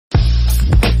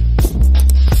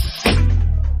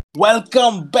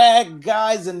Welcome back,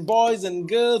 guys and boys and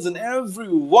girls and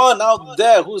everyone out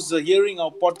there who's hearing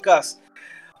our podcast.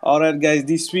 All right, guys,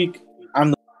 this week I'm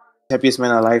the happiest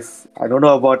man alive. I don't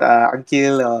know about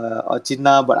Ankil or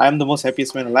Chinna, but I'm the most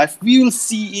happiest man alive. We will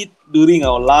see it during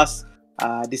our last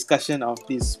discussion of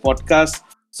this podcast.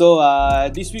 So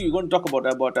this week we're going to talk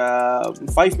about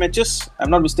 5 matches. I'm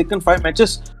not mistaken, 5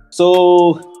 matches.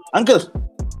 So, Uncle,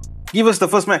 give us the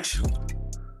first match.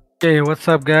 Hey, what's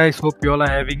up, guys? Hope you all are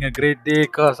having a great day.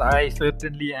 Cause I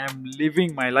certainly am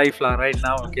living my life right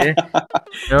now. Okay,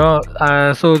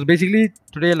 so basically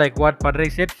today, like what Padre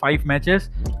said, 5 matches.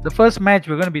 The first match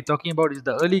we're gonna be talking about is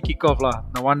the early kickoff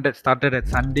the one that started at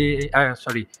Saturday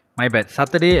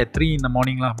at 3 in the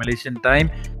morning Malaysian time.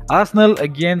 Arsenal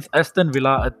against Aston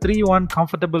Villa, a 3-1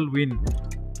 comfortable win.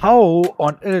 How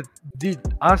on earth did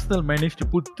Arsenal manage to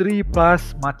put 3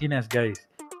 plus Martinez, guys?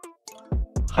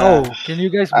 How can you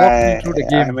guys walk me through the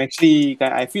game?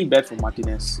 I feel bad for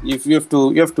Martinez. If you have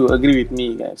to agree with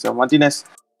me, guys. So Martinez,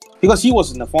 because he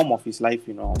was in the form of his life,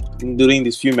 during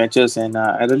these few matches, and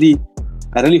I really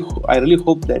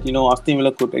hope that Aston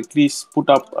Villa could at least put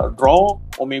up a draw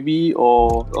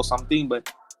or something. But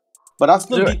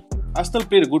Arsenal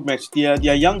played a good match. Their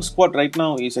young squad right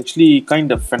now is actually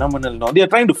kind of phenomenal. They are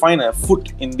trying to find a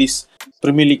foot in this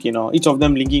Premier League, each of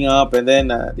them linking up, and then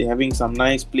they're having some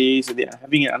nice plays. They are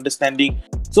having an understanding.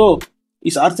 So,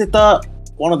 is Arteta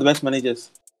one of the best managers?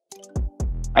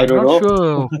 I'm not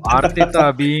sure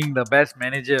Arteta being the best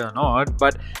manager or not,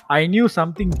 but I knew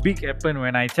something big happened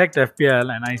when I checked FPL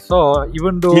and I saw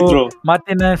even though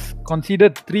Martinez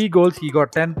conceded 3 goals, he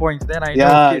got 10 points. Then I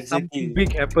know something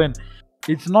big happened.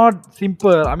 It's not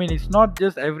simple. I mean, it's not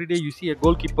just every day you see a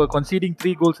goalkeeper conceding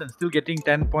 3 goals and still getting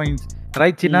 10 points.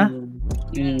 Right, China?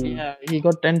 Yeah, he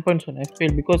got 10 points on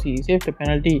FPL because he saved a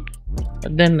penalty.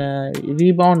 But then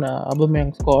rebound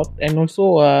Aubameyang scored. And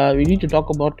also we need to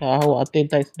talk about how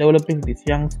Arteta is developing this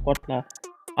young squad.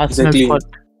 Arsenal squad.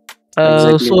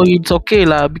 So it's okay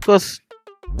because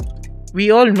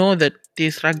we all know that they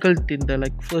struggled in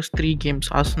the first 3 games.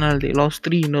 Arsenal, they lost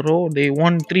 3 in a row. They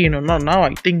won 3 in a row. Now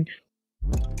I think,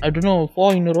 I don't know,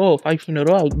 4 in a row, 5 in a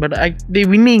row, but they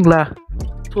winning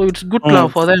so it's good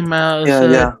for them.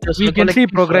 We can see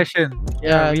progression.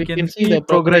 We can see the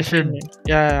progression.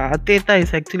 Yeah, Arteta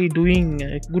is actually doing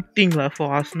a good thing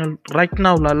for Arsenal right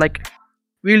now.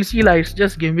 We'll see it's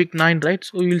just game week 9, right?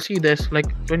 So you'll see there's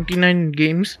 29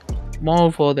 games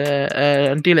more for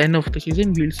the until end of the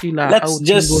season. We'll see let's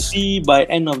just see by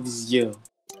end of this year.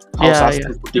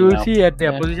 You will see at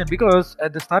their position, because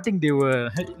at the starting they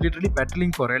were literally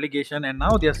battling for relegation, and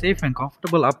now they are safe and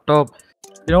comfortable up top.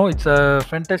 It's a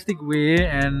fantastic way,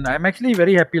 and I'm actually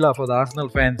very happy for the Arsenal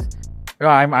fans.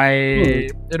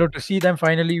 To see them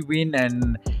finally win,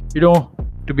 and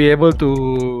to be able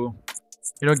to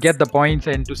get the points,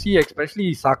 and to see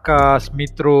especially Saka,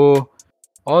 Smith Rowe,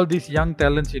 all these young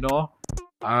talents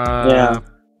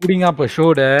putting up a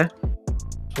show there.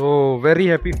 So very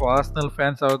happy for Arsenal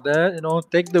fans out there.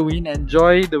 Take the win,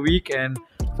 enjoy the week, and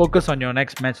focus on your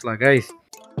next match, guys.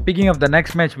 Speaking of the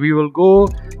next match, we will go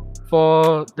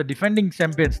for the defending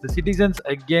champions, the Citizens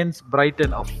against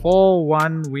Brighton, a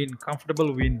 4-1 win,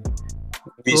 comfortable win.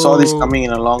 We saw this coming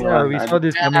in a long run. We saw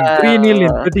this coming. 3-0 in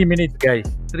 30 minutes, guys.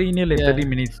 3-0 in 30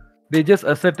 minutes. They just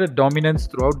asserted dominance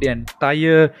throughout the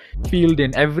entire field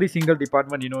in every single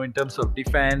department, in terms of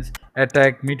defense,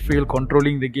 attack, midfield,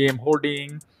 controlling the game,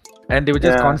 holding, and they were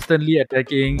just constantly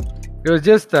attacking. It was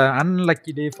just an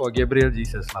unlucky day for Gabriel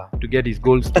Jesus to get his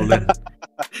goal stolen.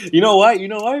 You know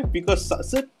why? Because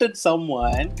certain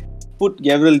someone put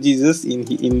Gabriel Jesus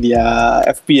in their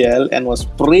FPL and was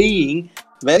praying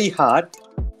very hard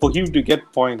for him to get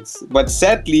points. But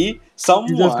sadly,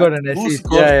 someone just got an assist.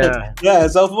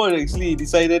 Someone actually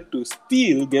decided to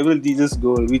steal Gabriel Jesus'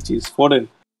 goal, which is Foden.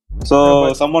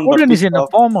 So someone Foden is in the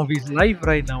form of his life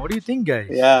right now. What do you think, guys?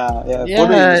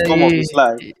 Foden is in the form of his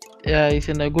life. Yeah, he's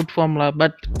in a good form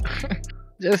but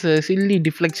just a silly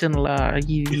deflection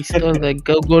He stole the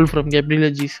goal from Gabriel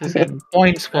Jesus and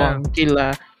points for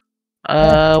Kill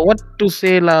what to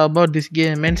say about this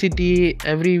game? Man City,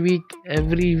 every week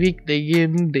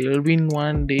they'll win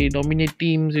one. They dominate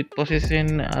teams with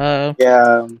possession.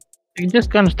 You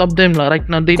just can't stop them right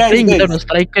now. They're playing without a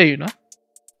striker,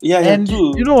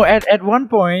 true. At one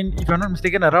point, if I'm not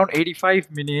mistaken, around 85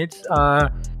 minutes,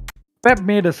 Pep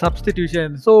made a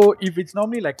substitution. So if it's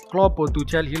normally like Klopp or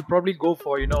Tuchel, he'll probably go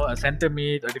for a centre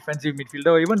mid, a defensive midfielder,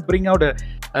 or even bring out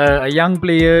a young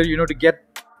player, to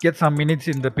get some minutes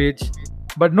in the pitch.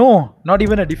 But no, not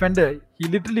even a defender. He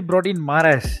literally brought in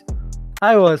Mahrez.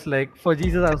 I was like, for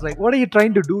Jesus, I was like, what are you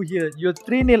trying to do here? You're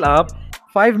 3-0 up,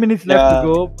 5 minutes left to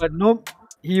go, but no,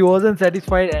 he wasn't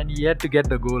satisfied and he had to get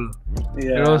the goal.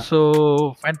 Yeah.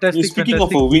 So fantastic. Speaking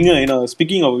of a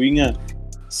winger,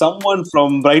 someone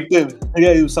from Brighton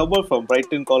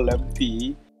called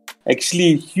Lamptey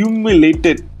actually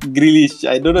humiliated Grealish.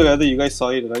 I don't know whether you guys saw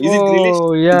it. Right? Is it Grealish?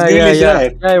 Oh, yeah. Right?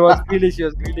 Yeah, it was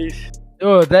Grealish.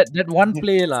 Oh, that one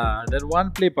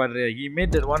play padre. He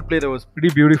made that one play that was pretty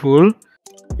beautiful.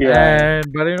 Yeah.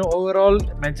 But overall,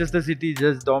 Manchester City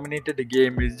just dominated the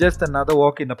game. It's just another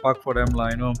walk in the park for them,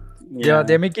 Yeah,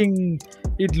 they're making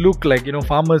it look like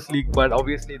Farmers League, but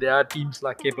obviously there are teams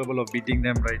capable of beating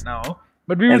them right now.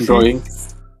 But we will see.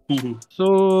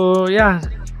 So yeah,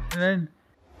 and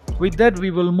with that we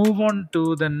will move on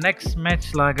to the next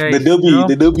match, guys.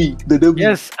 The derby.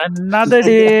 Yes, another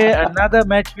day, another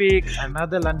match week,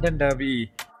 another London derby.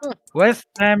 West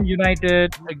Ham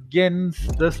United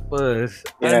against the Spurs.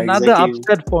 Another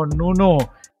upset for Nuno.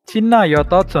 Chinna, your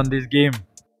thoughts on this game?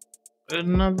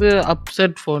 Another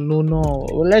upset for Nuno.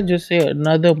 Well, let's just say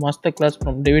another masterclass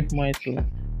from David Moyes.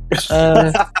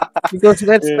 Because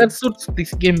that suits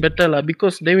this game better,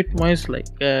 because David Moyes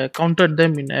countered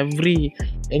them in every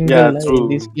angle in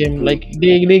this game. True. Like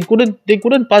they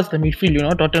couldn't pass the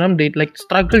midfield. Tottenham they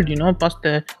struggled. Past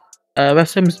the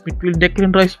West Ham's midfield.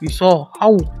 Declan Rice, we saw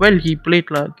how well he played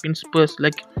against Spurs.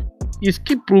 He's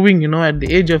keep proving, at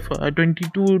the age of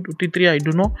 22, 23, I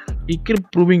don't know. He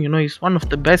keep proving, he's one of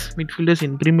the best midfielders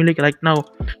in Premier League right now.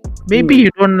 Maybe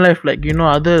you don't have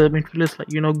other midfielders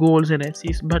goals and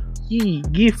assists, but he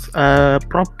gives a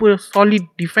proper solid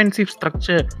defensive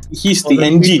structure. He's the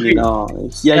engine,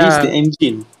 he's the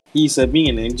engine. He's being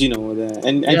an engine over there,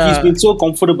 and he's been so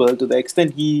comfortable to the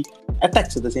extent he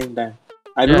attacks at the same time.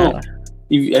 I don't know.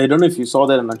 I don't know if you saw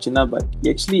that in China, but he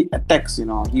actually attacks.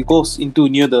 He goes into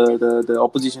near the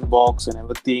opposition box and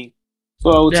everything.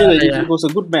 So I would say that it was a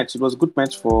good match. It was a good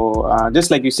match for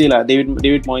just like you say,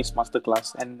 David Moyes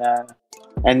masterclass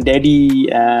and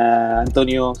Daddy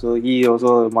Antonio. So he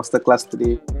also masterclass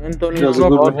today. Antonio was a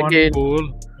good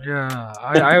goal. Yeah,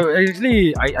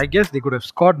 I guess they could have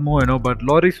scored more, but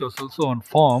Lloris was also on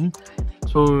form,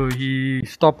 so he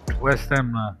stopped West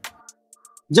Ham.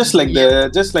 Just like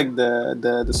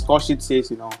the score sheet says,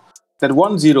 that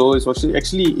 1-0 is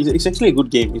actually a good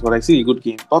game. Is what I see, a good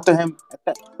game. Tottenham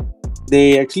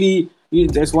they actually,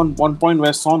 there's one point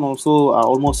where Son also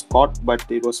almost scored, but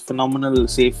it was phenomenal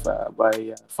save by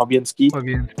Fabianski.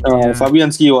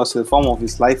 Fabianski was the form of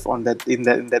his life in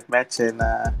that match, and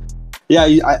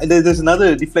there's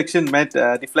another deflection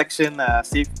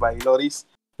saved by Lloris,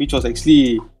 which was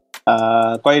actually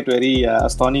quite very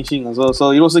astonishing as well.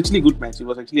 So it was actually a good match. It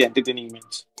was actually an entertaining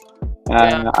match.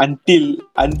 Until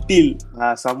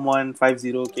someone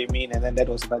 5-0 came in, and then that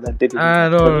was another entertaining.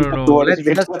 No.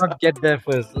 Let's not get there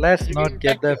first. Last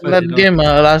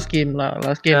game.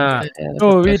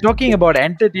 No, we're talking about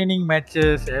entertaining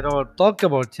matches. Talk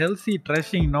about Chelsea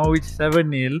thrashing Norwich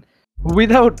 7-0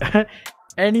 without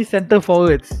any centre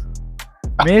forwards.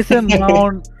 Mason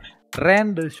Mount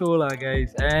ran the show,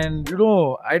 guys, and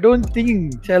I don't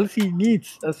think Chelsea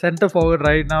needs a centre forward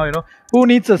right now. Who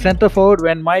needs a centre forward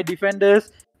when my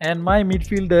defenders and my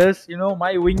midfielders,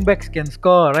 my wingbacks can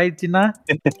score, right, Chinna?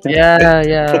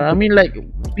 Yeah. I mean,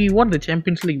 we won the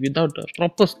Champions League without a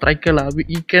proper striker.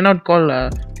 You cannot call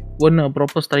one a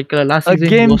proper striker. Last season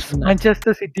against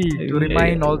Manchester City, to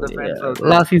remind all the fans.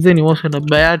 Last season he was in a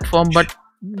bad form, but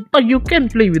you can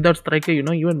play without striker.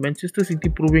 Even Manchester City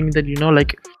proving that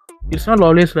it's not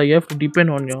always you have to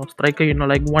depend on your striker,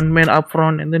 one man up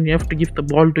front and then you have to give the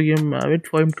ball to him, wait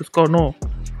for him to score. No,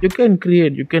 you can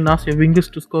create, you can ask your wingers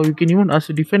to score, you can even ask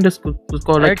your defenders to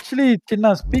score. Actually,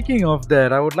 Chinna, speaking of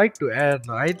that, I would like to add,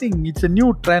 I think it's a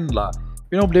new trend,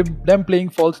 them playing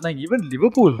false nine, even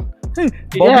Liverpool.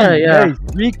 Bobby, guys,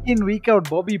 week in, week out,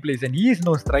 Bobby plays, and he is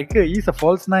no striker, he's a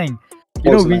false nine.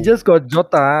 We just got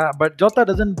Jota, but Jota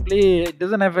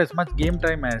doesn't have as much game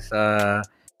time as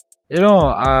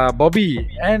Bobby.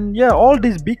 And all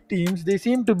these big teams, they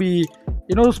seem to be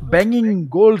banging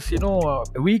goals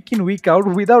week in, week out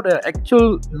without an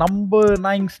actual number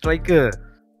 9 striker.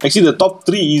 Actually, the top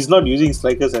 3 is not using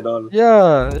strikers at all.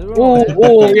 Yeah.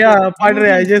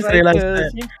 Padre, I just realized that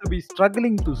seems to be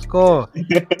struggling to score.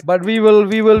 But we'll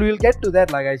get to that,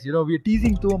 guys. We're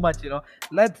teasing too much.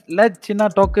 Let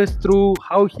Chinna talk us through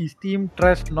how his team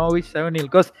trashed Norwich 7-0.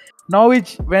 Because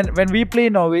Norwich, when we play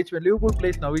Norwich, when Liverpool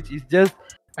plays Norwich, it's just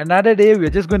another day.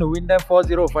 We're just going to win them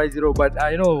 4-0, 5-0. But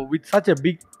with such a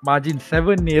big margin,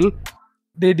 7-0.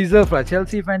 They deserve,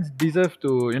 Chelsea fans deserve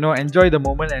to enjoy the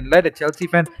moment, and let a Chelsea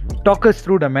fan talk us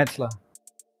through the match.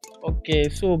 Okay,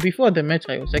 so before the match,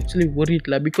 I was actually worried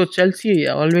because Chelsea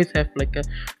always have like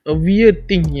a weird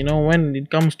thing, when it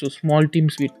comes to small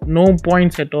teams with no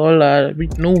points at all,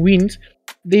 with no wins.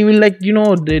 They will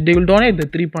they will donate the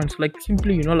 3 points like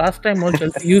simply, last time all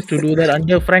Chelsea used to do that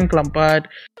under Frank Lampard,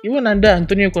 even under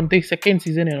Antonio Conte's second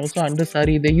season and also under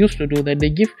Sarri, they used to do that. They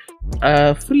give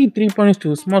free 3 points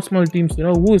to small teams,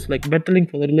 who is like battling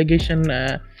for the relegation.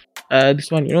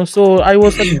 This one, so I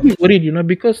was actually worried,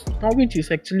 because Norwich is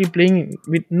actually playing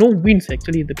with no wins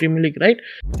actually in the Premier League, right?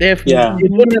 They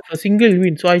don't have a single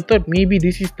win, so I thought maybe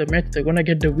this is the match they're gonna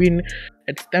get the win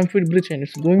at Stamford Bridge, and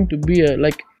it's going to be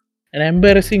an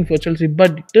embarrassing for Chelsea.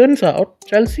 But it turns out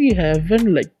Chelsea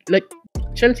haven't like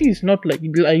Chelsea is not like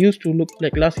I used to look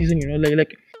like last season,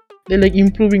 like they're like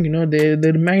improving,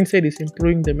 their mindset is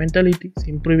improving, the mentality is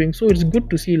improving, so it's good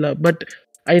to see but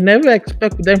I never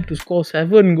expect them to score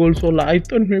 7 goals. So I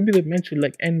thought maybe the match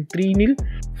would end 3-0,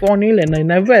 4-0, and I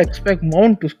never expect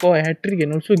Mount to score a hat trick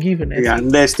and also give an assist. You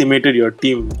underestimated your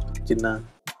team, Chinna.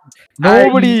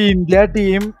 Nobody in their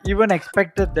team even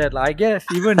expected that. I guess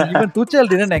even Tuchel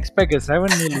didn't expect a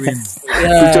 7-0 win.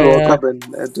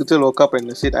 Tuchel woke up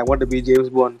and said, "I want to be James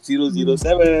Bond 007."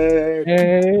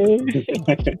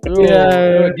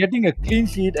 Getting a clean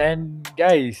sheet, and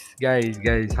guys,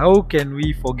 how can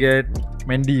we forget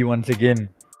Mendy once again?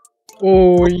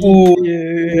 Oh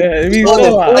yeah, we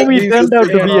turned out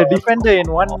to be a defender in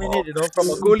 1 minute, from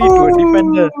a goalie to a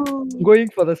defender, going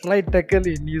for the slide tackle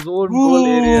in his own goal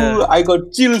area. I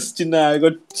got chills, Chinna. I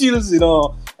got chills,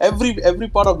 Every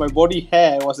part of my body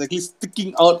hair was actually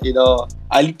sticking out,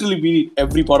 I literally mean it,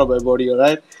 every part of my body,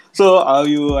 alright? So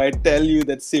I tell you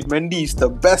that Mendy is the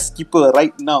best keeper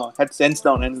right now. Hands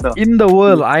down. In the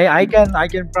world, I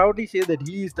can proudly say that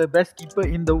he is the best keeper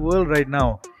in the world right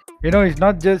now. It's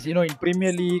not just, in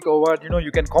Premier League or what,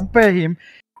 you can compare him.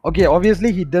 Okay,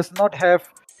 obviously he does not have,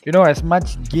 as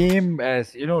much game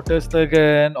as, Ter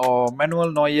Stegen or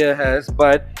Manuel Neuer has.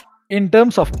 But in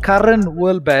terms of current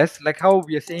world best, like how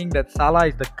we are saying that Salah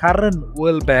is the current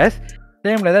world best,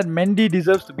 same like that, Mendy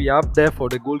deserves to be up there for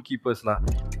the goalkeepers lah.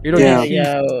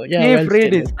 Save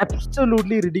rate is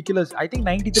absolutely ridiculous. I think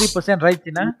 93%, right,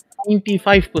 Tina?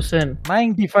 95%.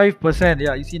 95%,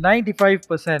 yeah. You see,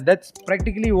 95%. That's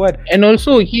practically what. And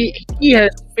also, he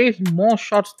has faced more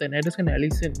shots than Ederson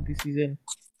Alisson this season.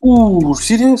 Ooh,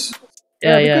 serious?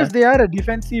 Yeah, because they are a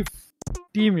defensive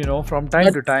team, from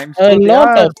time to time. So a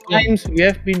lot of times we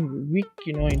have been weak,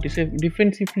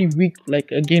 defensively weak, like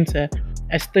against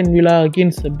Aston Villa,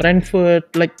 against Brentford,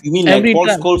 like you mean like Paul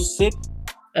Scholes said?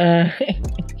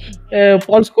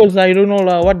 Paul Scholes, I don't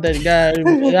know what that guy.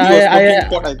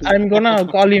 I'm gonna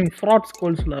call him Fraud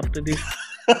Scholes after this.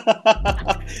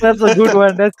 That's a good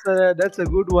one. That's a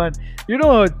good one.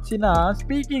 Chinna,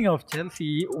 speaking of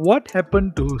Chelsea, what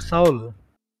happened to Saul?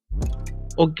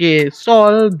 Okay,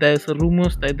 Saul, there's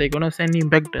rumors that they're gonna send him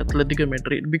back to Atletico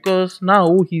Madrid because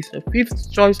now he's a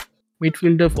 5th choice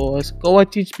midfielder for us.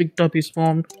 Kovacic picked up his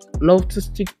form.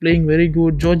 Loftus-Cheek playing very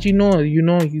good. Jorginho,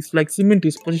 he's like cement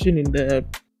his position in the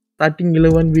starting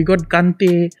 11. We got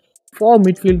Kante, 4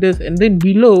 midfielders, and then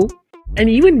below, and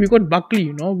even we got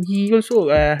Buckley. He also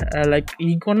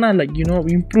he gonna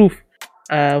improve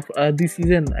this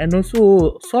season. And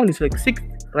also Saul is like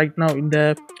 6th right now in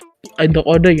the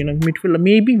order, midfielder.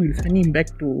 Maybe we'll send him back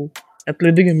to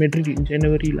Atletico Madrid in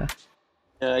January lah.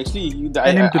 Actually,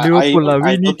 send him to Liverpool.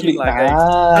 We need him, guys.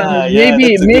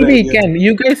 Maybe he can.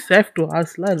 You guys have to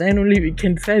ask lah. Then only we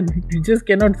can send. You just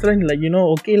cannot send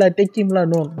okay lah, take him lah.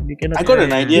 No, you cannot. I got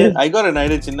an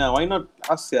idea, Chinna. Why not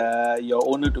ask your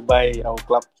owner to buy our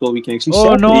club so we can actually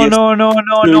share players? No.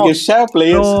 We can share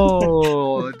players.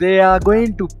 No, they are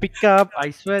going to pick up. I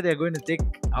swear they are going to take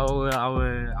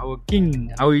our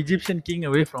king, our Egyptian king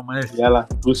away from us. Yeah lah,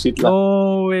 bullshit lah.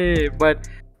 No way.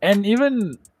 And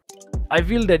even I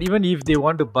feel that even if they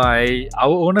want to buy,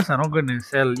 our owners are not going to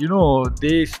sell.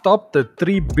 They stopped the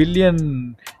 $3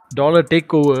 billion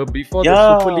takeover before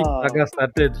the Super League saga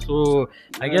started. So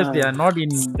I guess they are not in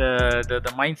the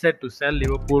mindset to sell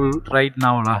Liverpool right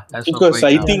now lah. Because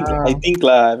I think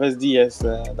FSG has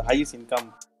the highest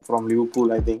income from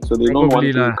Liverpool, I think. So they don't want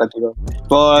to cut it off.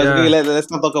 So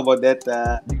let's not talk about that.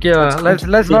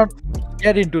 Let's not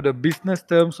get into the business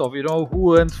terms of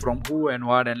who earns from who and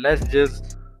what, and let's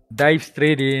just dive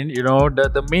straight in.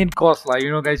 The main cost,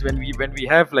 guys, when we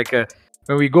have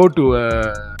when we go to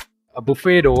a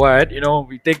buffet or what,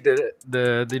 we take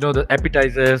the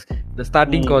appetizers, the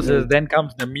starting courses, then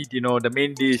comes the meat, the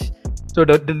main dish. So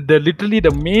the literally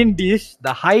the main dish,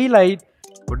 the highlight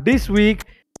for this week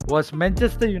was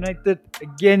Manchester United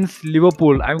against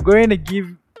Liverpool. I'm going to give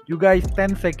you guys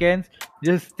 10 seconds,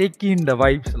 just take in the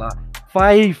vibes lah.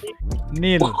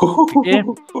 5-0. Okay.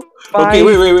 Okay,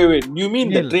 wait. You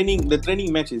mean 5-0. the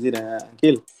training match, is it,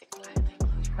 Akhil?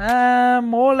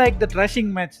 More like the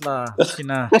thrashing match lah,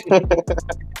 China.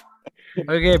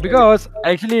 Okay, because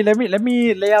actually let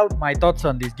me lay out my thoughts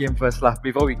on this game first lah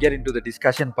before we get into the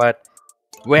discussion part.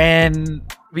 When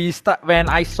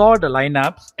I saw the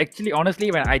lineups, actually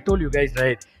honestly when I told you guys,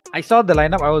 right, I saw the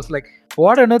lineup, I was like,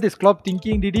 what on earth is Klopp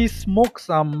thinking? Did he smoke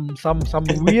some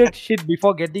weird shit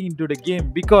before getting into the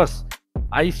game? Because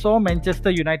I saw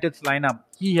Manchester United's lineup.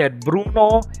 He had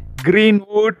Bruno,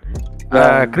 Greenwood,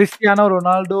 Cristiano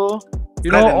Ronaldo,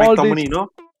 all these.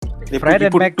 Fred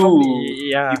and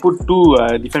McTominay, He put two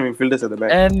defensive midfielders at the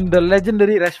back. And the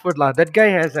legendary Rashford lah. That guy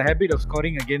has a habit of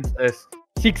scoring against us.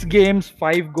 6 games,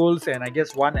 5 goals, and I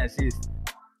guess 1 assist.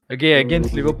 Okay,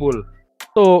 against Liverpool.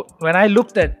 So when I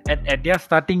looked at their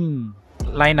starting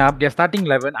lineup, their starting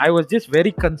 11, I was just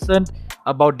very concerned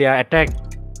about their attack,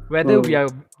 whether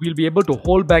we'll be able to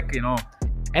hold back,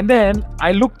 And then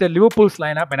I looked at Liverpool's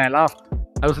lineup and I laughed.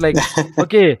 I was like,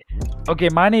 okay,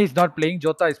 Mane is not playing,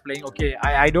 Jota is playing. Okay,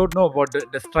 I don't know about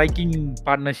the striking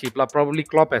partnership. Probably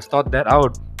Klopp has thought that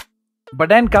out. But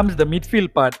then comes the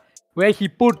midfield part, where he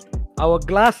put our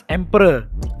glass emperor,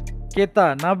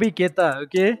 Naby Keita,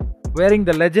 okay, wearing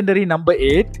the legendary number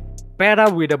 8, paired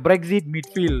up with a Brexit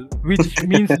midfield, which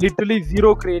means literally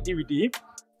zero creativity,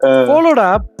 followed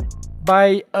up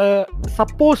by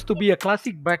supposed to be a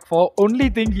classic back four. Only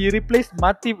thing, he replaced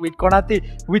Matip with Konate,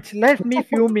 which left me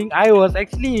fuming. I was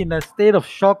actually in a state of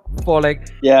shock for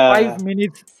 5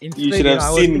 minutes. You should have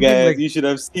seen, guys. You should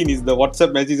have seen is the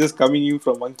WhatsApp messages coming in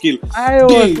from Uncle. I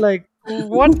was like,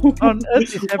 what on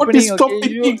earth is happening? What is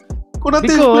stopping?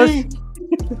 Because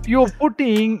you're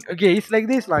putting, it's like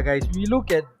this lah, guys. We look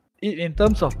at it in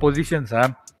terms of positions.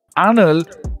 Arnold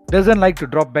doesn't like to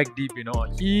drop back deep.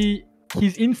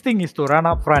 His instinct is to run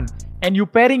up front, and you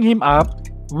pairing him up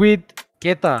with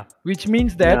Keita, which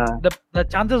means that the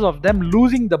chances of them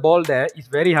losing the ball there is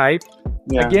very high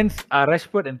against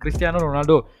Rashford and Cristiano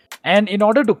Ronaldo. And in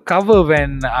order to cover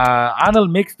when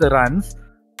Arnold makes the runs,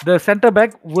 the centre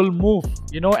back will move,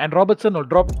 and Robertson will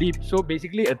drop deep. So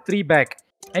basically a 3-back.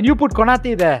 And you put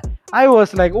Konate there. I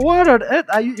was like, what on earth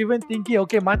are you even thinking?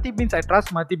 Okay, Matip means I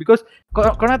trust Matip because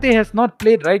Konate has not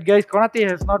played, right, guys? Konate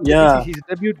has not played. This is his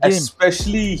debut game.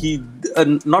 Especially he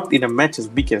not in a match as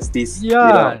big as this.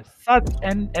 Yeah,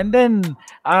 and then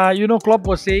Klopp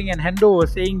was saying and Hendo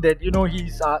was saying that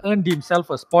he's earned himself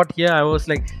a spot here. I was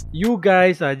like, you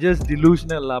guys are just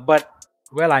delusional, but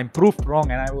well, I'm proved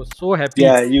wrong, and I was so happy.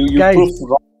 Yeah, you guys, proved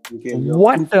wrong. Okay,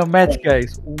 what a match,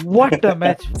 guys! What a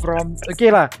match from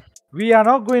we are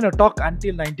not going to talk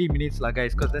until 90 minutes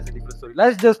guys, because that's a different story.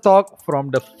 Let's just talk from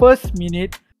the first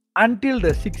minute until the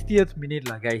 60th minute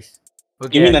guys.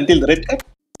 Okay. You mean until the red card?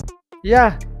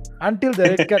 Yeah, until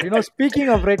the red card. Speaking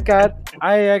of red card,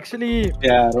 I actually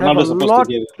Ronaldo's supposed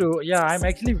to get it. I'm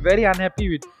actually very unhappy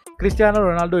with Cristiano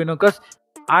Ronaldo, because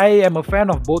I am a fan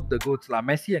of both the GOATs,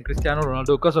 Messi and Cristiano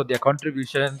Ronaldo, because of their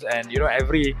contributions and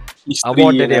every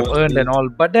award that they have earned and all.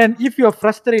 But then if you're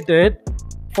frustrated,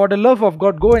 for the love of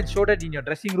God, go and show that in your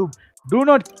dressing room. Do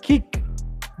not kick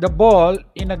the ball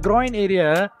in a groin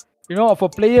area, of a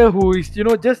player who is,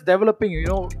 just developing.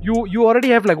 You already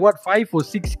have 5 or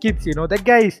 6 kids. That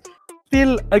guy is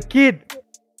still a kid.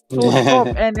 So stop.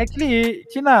 And actually,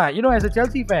 China, as a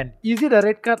Chelsea fan, is it a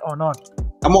red card or not?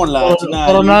 Come on,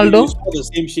 Ronaldo. You saw the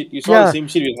same shit. You saw the same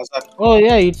shit with Hazard. Oh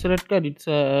yeah, it's a red card. It's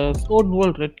a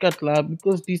Stonewall red card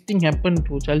because this thing happened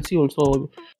to Chelsea also.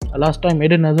 Last time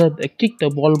Eden Hazard kicked the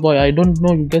ball boy. I don't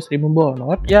know you guys remember or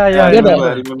not. Yeah,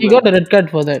 he got a red card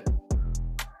for that.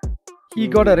 He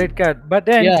got a red card, but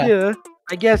then here,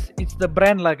 I guess it's the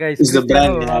brand, guys. It's the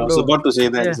brand. I was about to say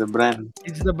that it's the brand.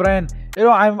 It's the brand.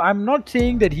 I'm not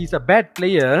saying that he's a bad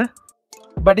player.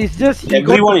 But it's just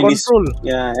everyone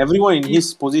in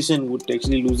his position would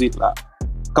actually lose it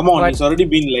Come on, it's already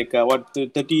been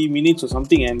 30 minutes or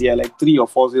something, and they are 3 or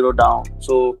 4-0 down.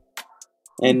 So,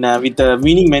 and with the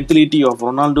winning mentality of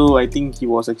Ronaldo, I think he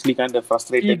was actually kind of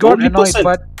frustrated. He got annoyed,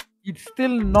 but it's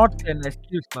still not an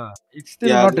excuse, It's still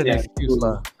not an excuse,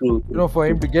 True. For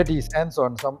him to get his hands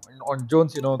on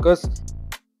Jones, because.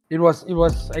 It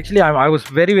was actually I was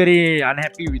very, very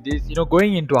unhappy with this.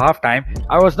 Going into halftime,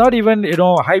 I was not even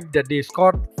hyped that they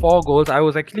scored 4 goals. I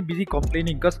was actually busy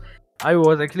complaining because I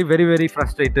was actually very, very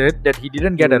frustrated that he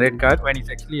didn't get a red card when it's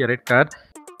actually a red card.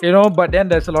 But then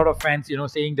there's a lot of fans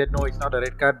saying that no, it's not a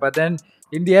red card. But then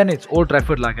in the end, it's Old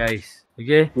Trafford, guys.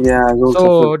 Okay. Yeah.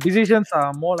 So decisions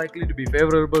are more likely to be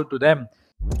favorable to them.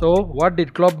 So what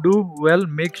did Klopp do? Well,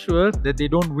 make sure that they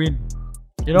don't win.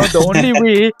 The only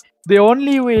way the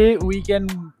only way we can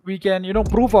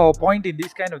prove our point in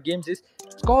these kind of games is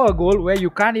score a goal where you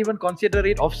can't even consider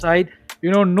it offside.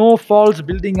 No faults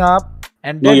building up,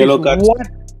 and No that is yellow cards. what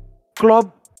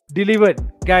Klopp delivered,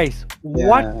 guys.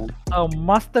 What Yeah. a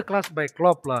masterclass by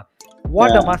Klopp, lah.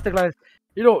 What a Yeah. masterclass.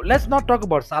 Let's not talk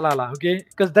about Salah, lah, okay?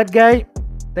 Because that guy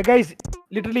is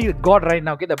literally God right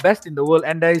now, okay? The best in the world,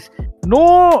 and there is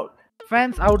no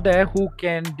fans out there who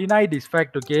can deny this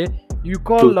fact, okay? You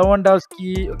call True.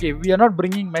 Lewandowski, okay? We are not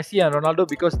bringing Messi and Ronaldo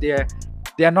because they are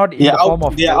not in They the are form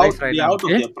out. of They their are lives out. right They are now, out of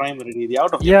okay? their prime already. They are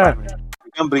out of Yeah. their prime already.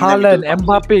 You can't bring them into Haaland, the conversation.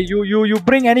 Mbappe, you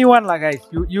bring anyone, lah, guys.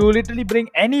 You literally bring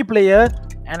any player,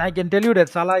 and I can tell you that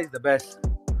Salah is the best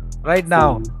right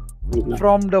now. True.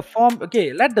 From the form,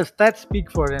 okay, let the stats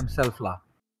speak for themselves, lah.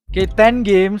 Okay, 10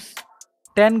 games,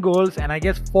 10 goals, and I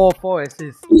guess 4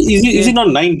 assists. Is it not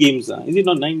 9 games? Is it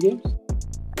not 9 games?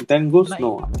 10 goals?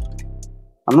 No.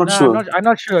 I'm not sure. I'm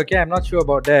not sure. Okay, I'm not sure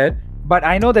about that. But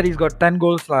I know that he's got 10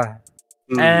 goals, lah.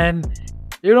 And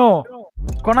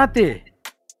Konate,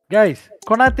 guys,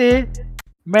 Konate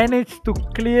managed to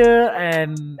clear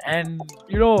and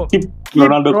keep keep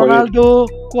Ronaldo Ronaldo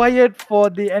quiet for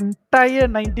the entire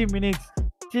 90 minutes.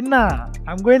 Chinna,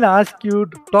 I'm going to ask you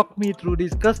to talk me through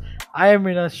this because I am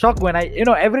in a shock when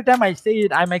every time I say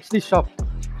it, I'm actually shocked.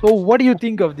 So what do you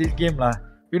think of this game, lah?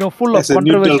 Full of As a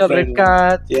neutral controversial friend, red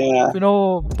cards. Yeah.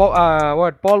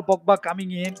 Paul Pogba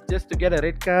coming in just to get a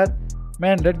red card.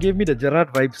 Man, that gave me the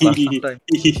Gerrard vibes last time.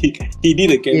 He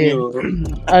did a cameo.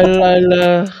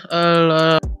 I'll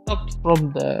talk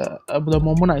from the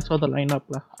moment I saw the lineup.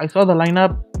 I saw the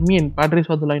lineup. Me and Padre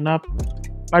saw the lineup.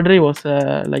 Padre was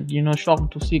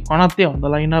shocked to see Konate on the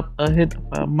lineup ahead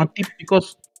of Matip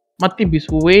because Matip is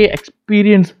way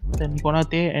experienced than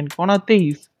Konate, and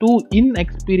Konate is too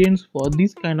inexperienced for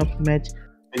this kind of match.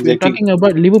 Exactly. We're talking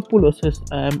about Liverpool versus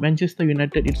Manchester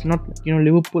United. It's not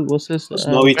Liverpool versus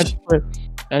Norwich.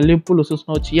 Liverpool versus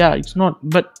Norwich. Yeah, it's not.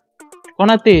 But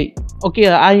Konate, okay,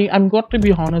 I'm got to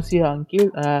be honest here, Uncle.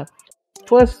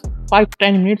 First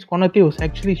 5-10 minutes, Konate was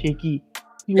actually shaky.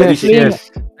 He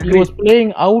was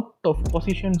playing out of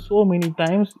position so many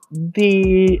times.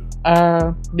 They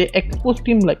exposed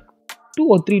him like 2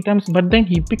 or 3 times, but then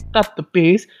he picked up the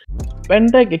pace. Van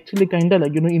Dijk actually kind of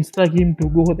instruct him to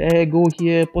go there, go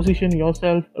here, position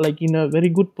yourself in a very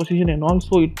good position, and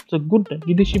also it's a good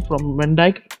leadership from Van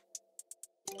Dijk.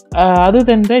 Other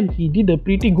than that, he did a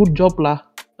pretty good job lah.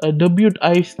 Debut,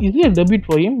 is it a debut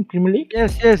for him, Premier League?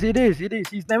 Yes, it is.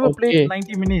 He's never played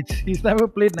 90 minutes. He's never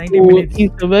played 90 minutes.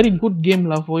 It's a very good game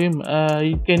lah for him.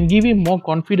 It can give him more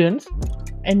confidence,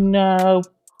 and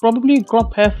probably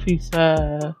Klopp have his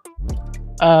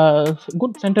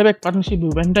good centre back partnership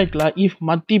with Van Dijk lah. If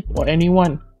Matip or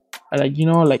anyone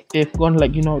they've gone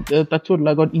Touchwood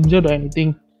got injured or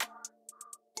anything.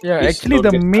 Yeah, actually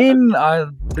the main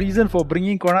reason for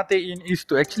bringing Konate in is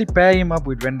to actually pair him up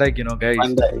with Van Dijk, guys.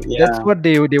 Van Dijk, yeah. That's what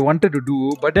they wanted to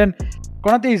do. But then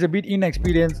Konate is a bit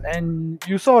inexperienced, and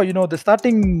you saw, the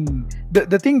starting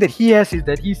the thing that he has is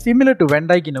that he's similar to Van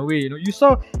Dijk in a way. You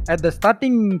saw at the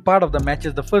starting part of the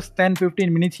matches, the first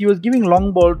 10-15 minutes, he was giving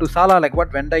long ball to Salah like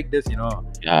what Van Dijk does,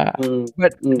 Yeah.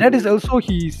 But that is also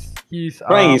his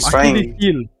trying.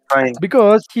 heel.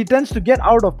 Because he tends to get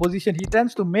out of position. He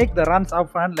tends to make the runs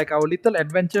up front like our little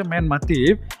adventure man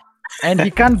Matip, and he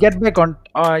can't get back on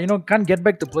can't get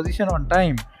back to position on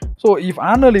time. So if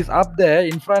Arnold is up there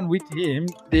in front with him,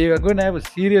 they are going to have a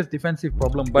serious defensive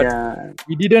problem. But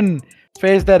we didn't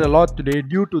face that a lot today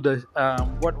due to the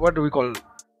what do we call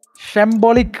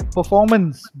shambolic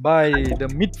performance by the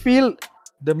midfield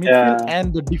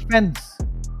and the defense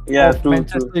of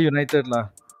Manchester United lah.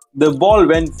 The ball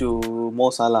went to Mo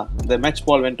Salah. The match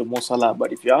ball went to Mo Salah.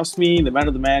 But if you ask me, the man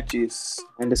of the match is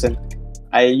Henderson.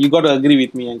 You got to agree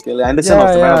with me, Uncle. Henderson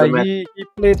was the man of the match. He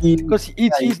played because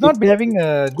he's not been having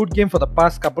a good game for the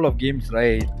past couple of games,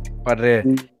 right?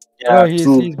 Padre.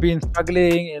 He's been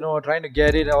struggling, trying to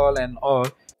get it all and all.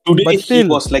 Today but still, he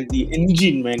was like the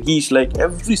engine, man. He's like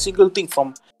every single thing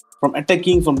from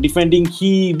attacking, from defending.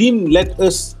 He didn't let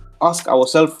us ask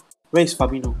ourselves, where is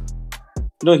Fabinho?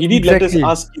 He did let us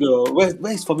ask,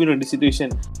 where is Fabinho in this situation?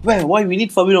 Why we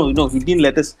need Fabinho? He didn't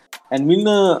let us. And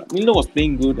Milner was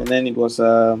playing good, and then it was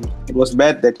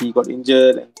bad that he got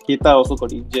injured, and Keita also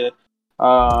got injured.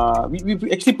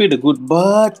 We actually played a good,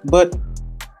 but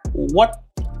what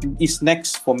is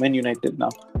next for Man United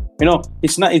now?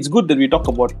 It's good that we talk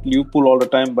about Liverpool all the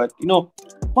time, but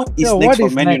what is next for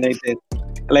Man United?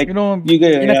 Like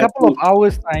in a couple of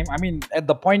hours time, I mean, at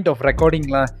the point of recording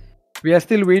we are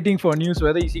still waiting for news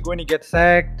whether is he going to get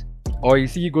sacked or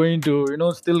is he going to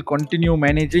still continue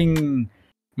managing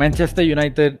Manchester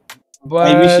United. But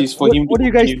I wish is for him what to do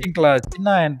you guys continue. think,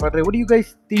 Chinna and Padre? What do you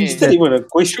guys think Is that that even a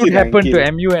question? should happen to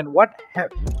Ankit? MU, and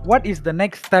what is the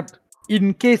next step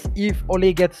in case if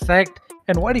Ole gets sacked,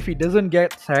 and what if he doesn't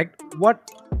get sacked? What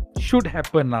should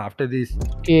happen after this?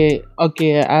 Okay.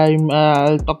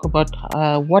 I'll talk about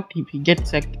what if he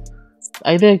gets sacked.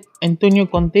 Either Antonio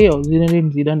Conte or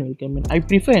Zinedine Zidane will come in. I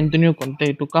prefer Antonio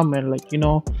Conte to come and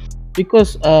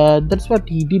because that's what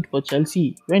he did for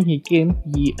Chelsea. When he came,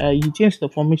 he changed the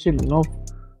formation,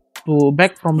 to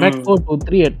back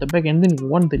 4-3 at the back, and then he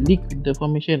won the league with the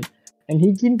formation. And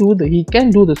he can do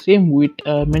the same with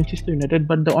Manchester United.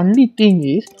 But the only thing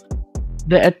is,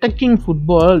 the attacking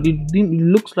football, it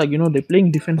looks like they're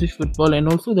playing defensive football, and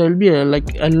also there will be a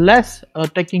less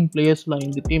attacking players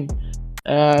in the team.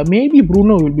 Maybe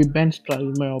Bruno will be benched,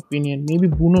 in my opinion. Maybe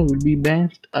Bruno will be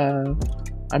benched.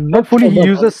 I'm not Hopefully sure he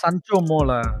about- uses Sancho more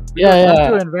lah. Yeah.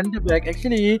 Sancho and Van de Beek.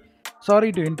 Actually,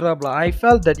 sorry to interrupt lah. I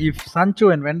felt that if Sancho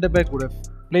and Van de Beek would have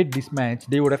played this match,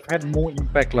 they would have had more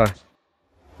impact lah.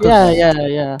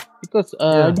 Yeah. Because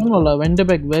Yeah. I don't know lah. Van de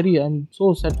Beek, I'm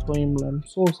so sad for him. I'm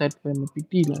so sad for him.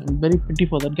 Pity lah. I'm very pity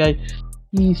for that guy.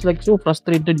 He's so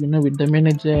frustrated, with the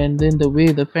manager, and then the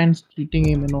way the fans treating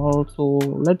him and all. So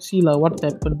let's see lah what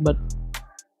happened. But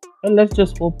let's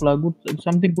just hope lah.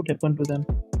 Something could happen to them.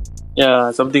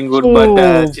 Yeah, something good. So,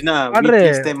 But China, we Padre.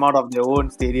 chased them out of their own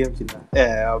stadium. China.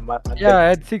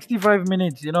 Yeah, at 65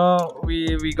 minutes,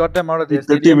 we got them out of their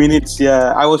 30 stadium. minutes.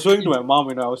 Yeah, I was showing to my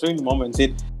mom. I was showing to mom and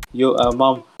said, "Yo,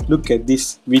 mom, look at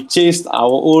this. We chased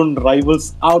our own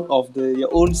rivals out of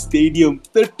their own stadium.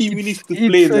 30 minutes to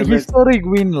play It's a the match." historic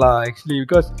win lah, actually,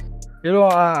 because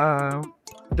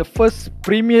the first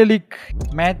Premier League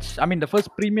match, the first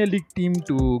Premier League team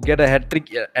to get a hat trick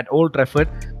at Old Trafford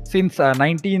since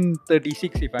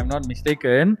 1936, if I'm not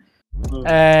mistaken.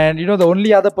 And the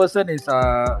only other person is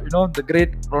the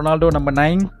great Ronaldo, number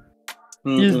 9.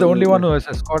 He's the only one who has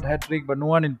scored hat trick, but no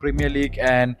one in Premier League.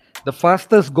 And the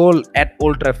fastest goal at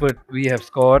Old Trafford we have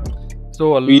scored.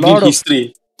 So We lot did of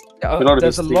history.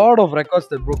 there's a lot of records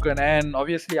that broken, and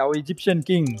obviously our Egyptian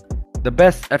king, the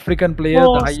best African player,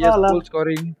 the highest Salah. goal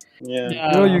scoring.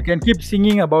 Yeah. You can keep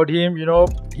singing about him.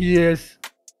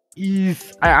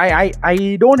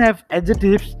 I don't have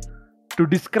adjectives to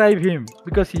describe him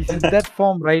because he's in that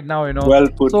form right now. Well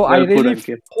put. So I well put, really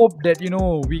Ankit. hope that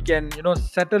we can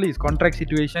settle his contract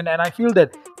situation, and I feel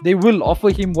that they will offer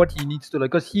him what he needs to,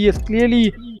 because he has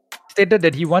clearly stated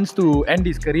that he wants to end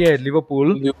his career at Liverpool,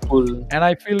 Liverpool. and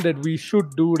I feel that we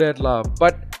should do that lah.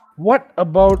 But what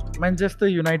about Manchester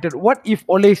United? What if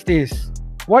Ole stays?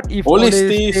 What if Ole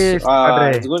stays.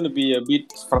 Padre? It's going to be a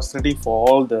bit frustrating for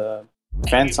all the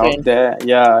fans out there.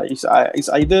 Yeah, it's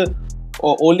either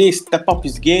Ole step up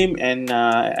his game and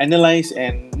analyze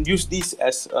and use this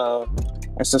as a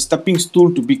stepping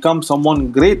stool to become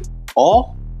someone great,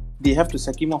 or they have to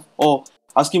sack him off, or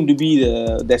ask him to be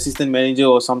the assistant manager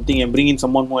or something and bring in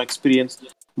someone more experienced,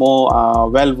 more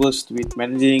well versed with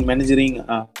managing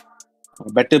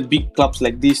better big clubs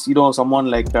like this. Someone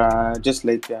like just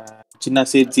like Chinna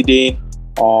said, Zidane,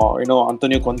 or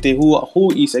Antonio Conte,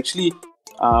 who is actually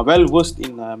well versed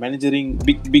in managing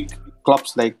big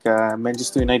clubs like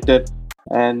Manchester United.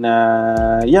 And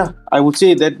I would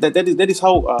say that is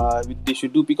how they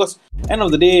should do, because end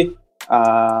of the day,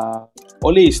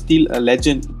 Ole is still a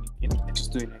legend in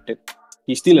Manchester United.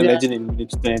 He's still a legend in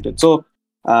Manchester United. So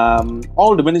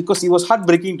all the because it was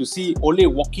heartbreaking to see Ole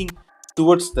walking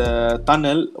towards the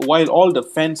tunnel while all the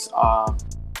fans are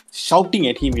shouting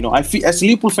at him. I feel, as a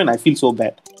Liverpool fan, I feel so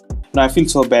bad. I feel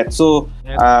so bad. So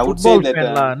I would say Football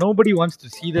that fan nobody wants to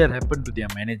see that happen to their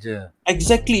manager.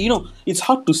 exactly, it's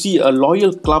hard to see a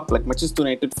loyal club like Manchester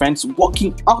United fans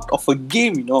walking out of a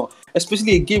game,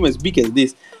 especially a game as big as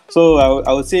this. So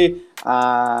I would say,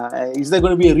 is there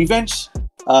going to be a revenge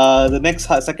the next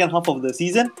second half of the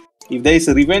season? If there is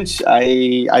a revenge,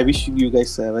 I wish you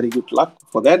guys very good luck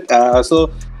for that.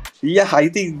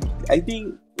 I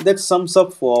think that sums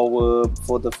up for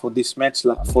this match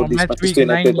for this match Manchester week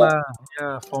United. 9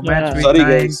 match week Sorry 9.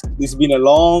 guys, this has been a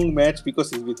long match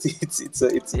because it's so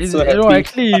happy.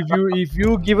 Actually, if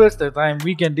you give us the time,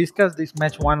 we can discuss this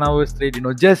match 1 hour straight.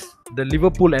 Just the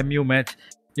Liverpool MU match.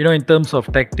 In terms of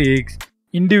tactics,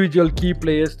 individual key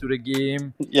players to the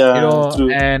game.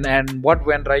 True. and what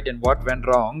went right and what went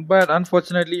wrong. But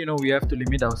unfortunately, we have to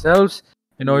limit ourselves.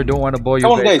 We don't want to bore you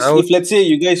Come on, guys! out. If let's say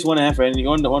you guys want to have any,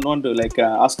 want to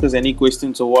ask us any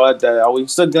questions or what, our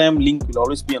Instagram link will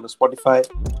always be on the Spotify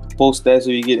post there, so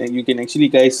you can actually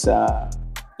guys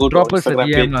go Drop to our us a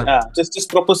Instagram DM page. Just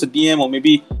drop us a DM or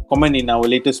maybe comment in our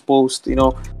latest post.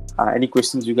 Any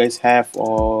questions you guys have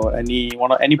or any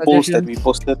post that we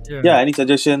posted. Yeah. Any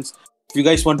suggestions. If you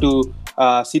guys want to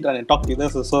sit down and talk with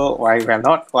us also, why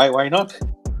not? Why not?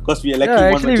 Because we are lucky one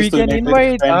Actually, we Manchester can United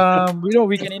invite fan.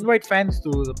 we can invite fans to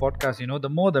the podcast. The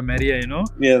more the merrier.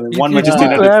 Yeah, one It's Manchester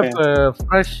good to United have fan. a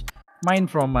fresh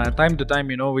mind from time to time.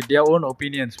 With their own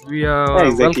opinions. We Yeah, are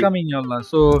exactly. welcoming y'all.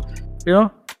 So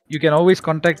you can always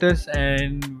contact us,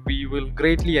 and we will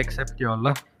greatly accept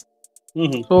y'all.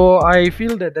 Mhm. So I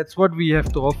feel that that's what we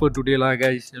have to offer today,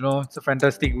 guys. It's a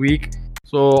fantastic week.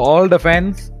 So all the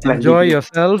fans, enjoy Splendid.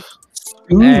 yourselves,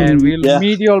 and we'll Yeah,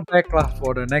 meet you all back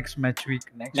for the next match week.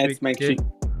 next match Okay. week.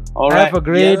 All Have right. a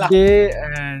great Yalla. day,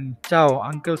 and ciao.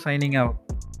 Uncle signing out.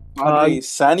 Andre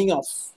signing off.